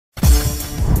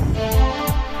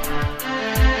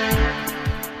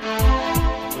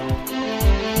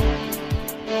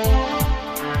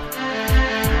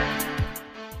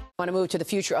move to the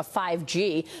future of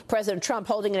 5G. President Trump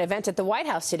holding an event at the White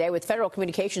House today with Federal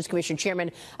Communications Commission Chairman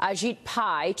Ajit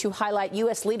Pai to highlight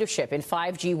U.S. leadership in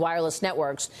 5G wireless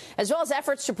networks, as well as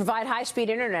efforts to provide high-speed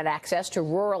internet access to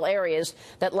rural areas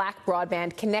that lack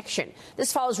broadband connection.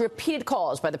 This follows repeated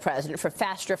calls by the president for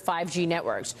faster 5G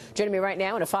networks. Joining me right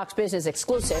now in a Fox Business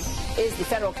exclusive is the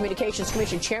Federal Communications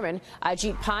Commission Chairman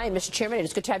Ajit Pai. And Mr. Chairman,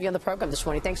 it's good to have you on the program this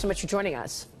morning. Thanks so much for joining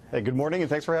us. Hey, good morning, and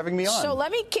thanks for having me on. So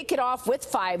let me kick it off with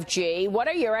 5G. What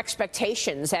are your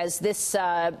expectations as this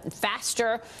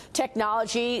faster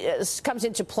technology comes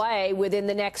into play within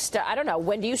the next, I don't know,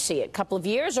 when do you see it? Couple of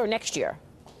years or next year?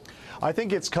 I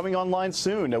think it's coming online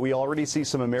soon. We already see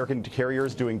some American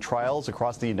carriers doing trials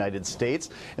across the United States,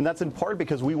 and that's in part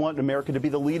because we want America to be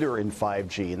the leader in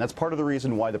 5G. And that's part of the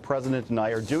reason why the president and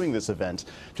I are doing this event,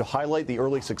 to highlight the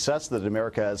early success that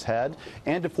America has had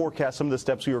and to forecast some of the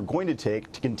steps we are going to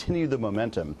take to continue the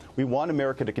momentum. We want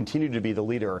America to continue to be the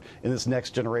leader in this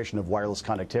next generation of wireless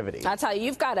connectivity. I'll tell you,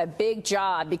 you've got a big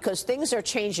job because things are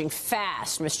changing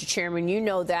fast, Mr. Chairman. You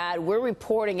know that. We're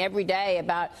reporting every day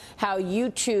about how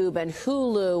YouTube and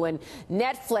Hulu and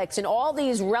Netflix and all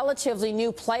these relatively new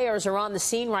players are on the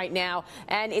scene right now,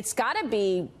 and it's got to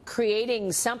be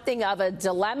creating something of a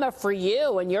dilemma for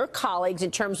you and your colleagues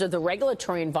in terms of the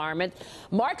regulatory environment.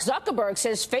 Mark Zuckerberg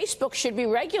says Facebook should be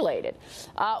regulated.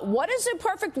 What does a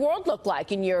perfect world look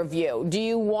like in your view? Do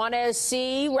you want to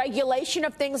see regulation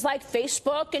of things like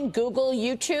Facebook and Google,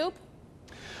 YouTube?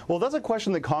 Well, that's a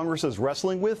question that Congress is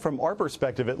wrestling with. From our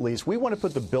perspective, at least, we want to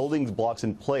put the building blocks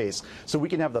in place so we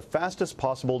can have the fastest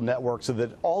possible network so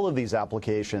that all of these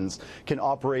applications can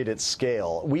operate at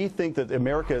scale. We think that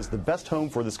America is the best home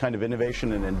for this kind of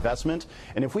innovation and investment.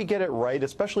 And if we get it right,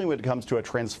 especially when it comes to a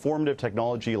transformative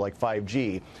technology like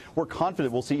 5G, we're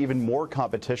confident we'll see even more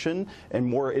competition and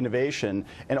more innovation.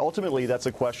 And ultimately, that's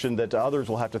a question that others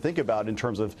will have to think about in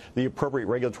terms of the appropriate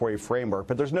regulatory framework.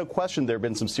 But there's no question there have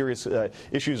been some serious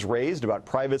issues raised about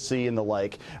privacy and the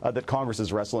like that Congress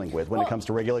is wrestling with when it comes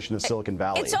to regulation of Silicon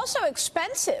Valley. It's also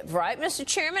expensive, right, Mr.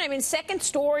 Chairman? I mean, second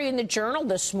story in the Journal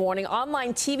this morning,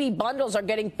 online TV bundles are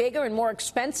getting bigger and more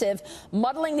expensive,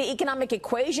 muddling the economic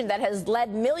equation that has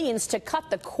led millions to cut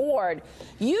the cord.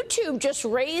 YouTube just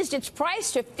raised its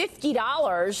price to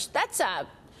 $50. That's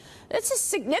a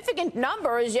significant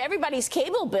number, as everybody's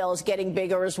cable bill is getting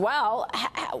bigger as well.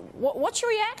 What's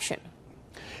your reaction?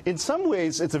 In some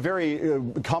ways, it's a very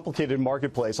complicated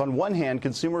marketplace. On one hand,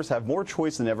 consumers have more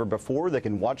choice than ever before. They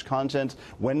can watch content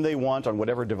when they want, on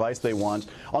whatever device they want.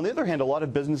 On the other hand, a lot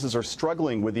of businesses are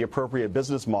struggling with the appropriate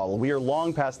business model. We are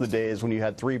long past the days when you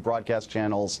had 3 broadcast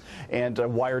channels and a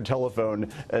wired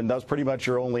telephone, and that was pretty much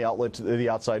your only outlet to the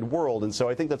outside world. And so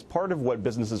I think that's part of what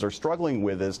businesses are struggling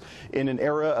with, is in an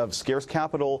era of scarce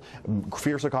capital,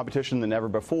 fiercer competition than ever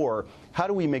before, how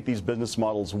do we make these business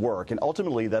models work? And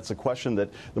ultimately, that's a question that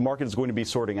the market is going to be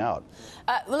sorting out.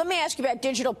 Well, let me ask you about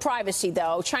digital privacy,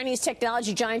 though. Chinese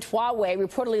technology giant Huawei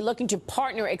reportedly looking to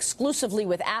partner exclusively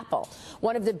with Apple,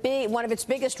 one of its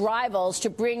biggest rivals, to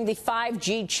bring the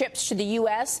 5G chips to the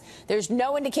U.S. There's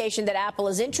no indication that Apple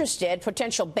is interested.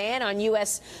 Potential ban on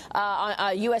U.S.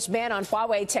 ban on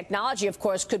Huawei technology, of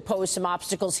course, could pose some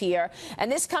obstacles here. And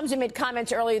this comes amid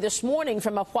comments earlier this morning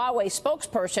from a Huawei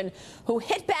spokesperson who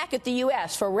hit back at the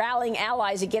U.S. for rallying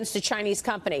allies against the Chinese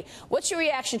company. What's your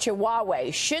reaction to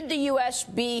Huawei? Should the U.S.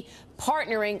 be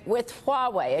partnering with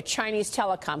Huawei, a Chinese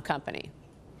telecom company?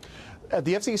 At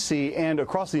the FCC and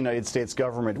across the United States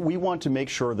government, we want to make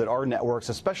sure that our networks,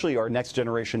 especially our next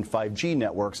generation 5G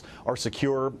networks, are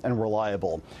secure and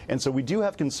reliable. And so we do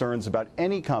have concerns about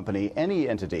any company, any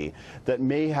entity that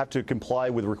may have to comply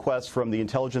with requests from the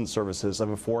intelligence services of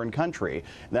a foreign country.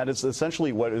 And that is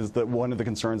essentially what is one of the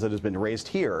concerns that has been raised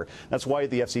here. That's why at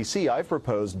the FCC I've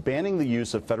proposed banning the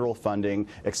use of federal funding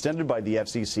extended by the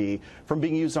FCC from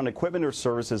being used on equipment or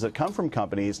services that come from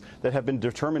companies that have been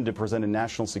determined to present a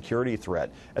national security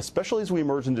threat, especially as we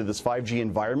emerge into this 5G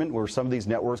environment where some of these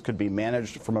networks could be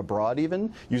managed from abroad,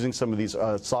 even using some of these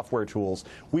software tools.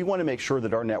 We want to make sure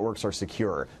that our networks are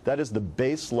secure. That is the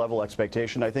base level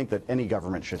expectation I think that any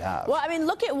government should have. Well, I mean,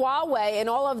 look at Huawei and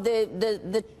all of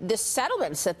the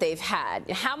settlements that they've had.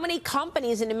 How many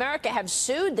companies in America have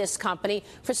sued this company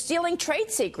for stealing trade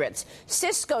secrets?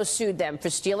 Cisco sued them for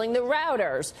stealing the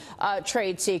routers,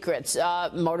 trade secrets,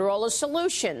 Motorola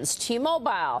Solutions,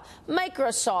 T-Mobile,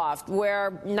 Microsoft,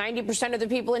 where 90% of the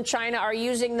people in China are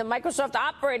using the Microsoft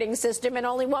operating system and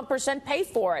only 1% pay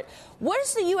for it. What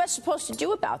is the U.S. supposed to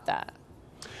do about that?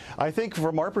 I think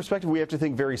from our perspective, we have to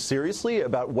think very seriously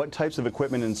about what types of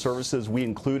equipment and services we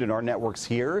include in our networks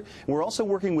here. And we're also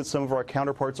working with some of our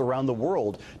counterparts around the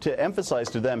world to emphasize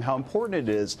to them how important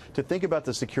it is to think about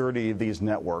the security of these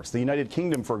networks. The United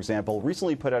Kingdom, for example,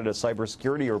 recently put out a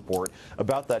cybersecurity report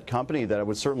about that company that I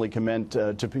would certainly commend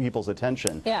to people's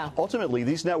attention. Yeah. Ultimately,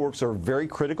 these networks are very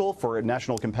critical for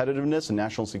national competitiveness and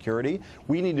national security.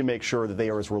 We need to make sure that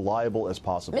they are as reliable as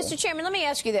possible. Mr. Chairman, let me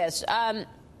ask you this.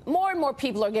 More and more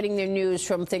people are getting their news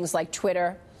from things like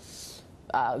Twitter,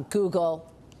 Google,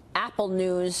 Apple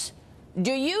News.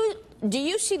 Do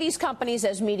you see these companies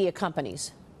as media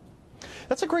companies?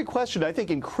 That's a great question. I think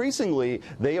increasingly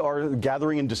they are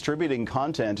gathering and distributing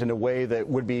content in a way that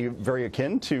would be very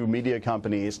akin to media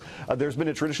companies. There's been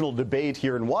a traditional debate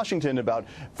here in Washington about,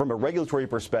 from a regulatory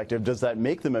perspective, does that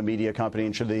make them a media company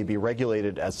and should they be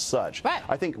regulated as such? Right.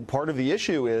 I think part of the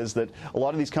issue is that a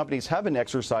lot of these companies have been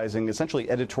exercising essentially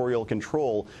editorial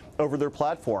control over their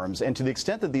platforms. And to the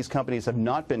extent that these companies have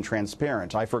not been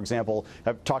transparent, I, for example,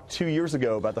 have talked 2 years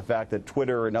ago about the fact that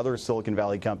Twitter and other Silicon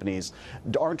Valley companies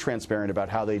aren't transparent about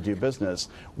how they do business.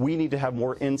 We need to have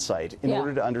more insight in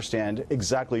order to understand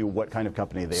exactly what kind of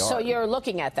company they are. So you're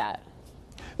looking at that?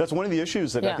 That's one of the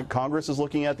issues that I think Congress is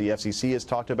looking at, the FCC has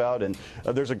talked about, and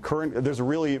there's a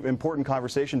really important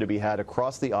conversation to be had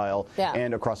across the aisle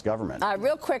and across government.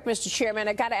 Real quick, Mr. Chairman,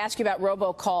 I got to ask you about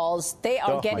robocalls. They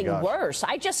are getting worse.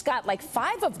 I just got like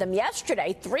 5 of them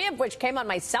yesterday, 3 of which came on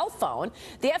my cell phone.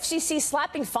 The FCC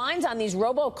slapping fines on these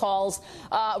robocallers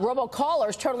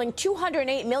totaling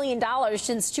 $208 million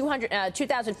since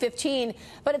 2015,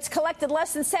 but it's collected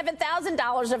less than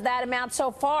 $7,000 of that amount so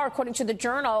far, according to the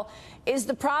Journal. Is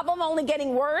the problem only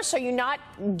getting worse? Are you not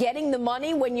getting the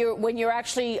money when you're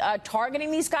actually targeting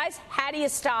these guys? How do you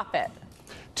stop it?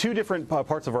 2 different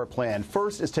parts of our plan.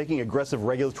 First is taking aggressive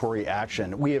regulatory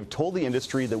action. We have told the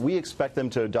industry that we expect them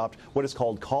to adopt what is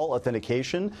called call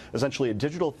authentication, essentially a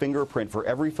digital fingerprint for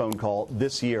every phone call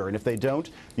this year. And if they don't,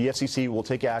 the FCC will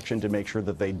take action to make sure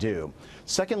that they do.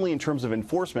 Secondly, in terms of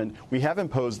enforcement, we have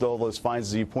imposed all those fines,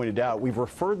 as you pointed out. We've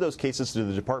referred those cases to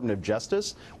the Department of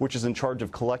Justice, which is in charge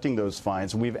of collecting those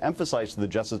fines. And we've emphasized to the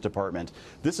Justice Department,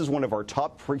 this is one of our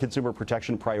top consumer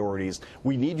protection priorities.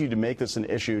 We need you to make this an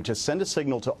issue, to send a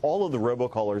signal to all of the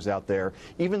robocallers out there,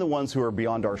 even the ones who are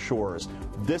beyond our shores.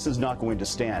 This is not going to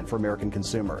stand for American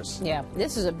consumers. Yeah,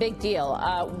 this is a big deal.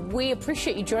 We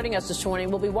appreciate you joining us this morning.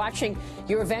 We'll be watching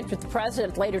your event with the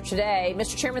president later today.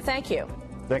 Mr. Chairman, thank you.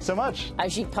 Thanks so much.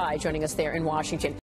 Ajit Pai joining us there in Washington.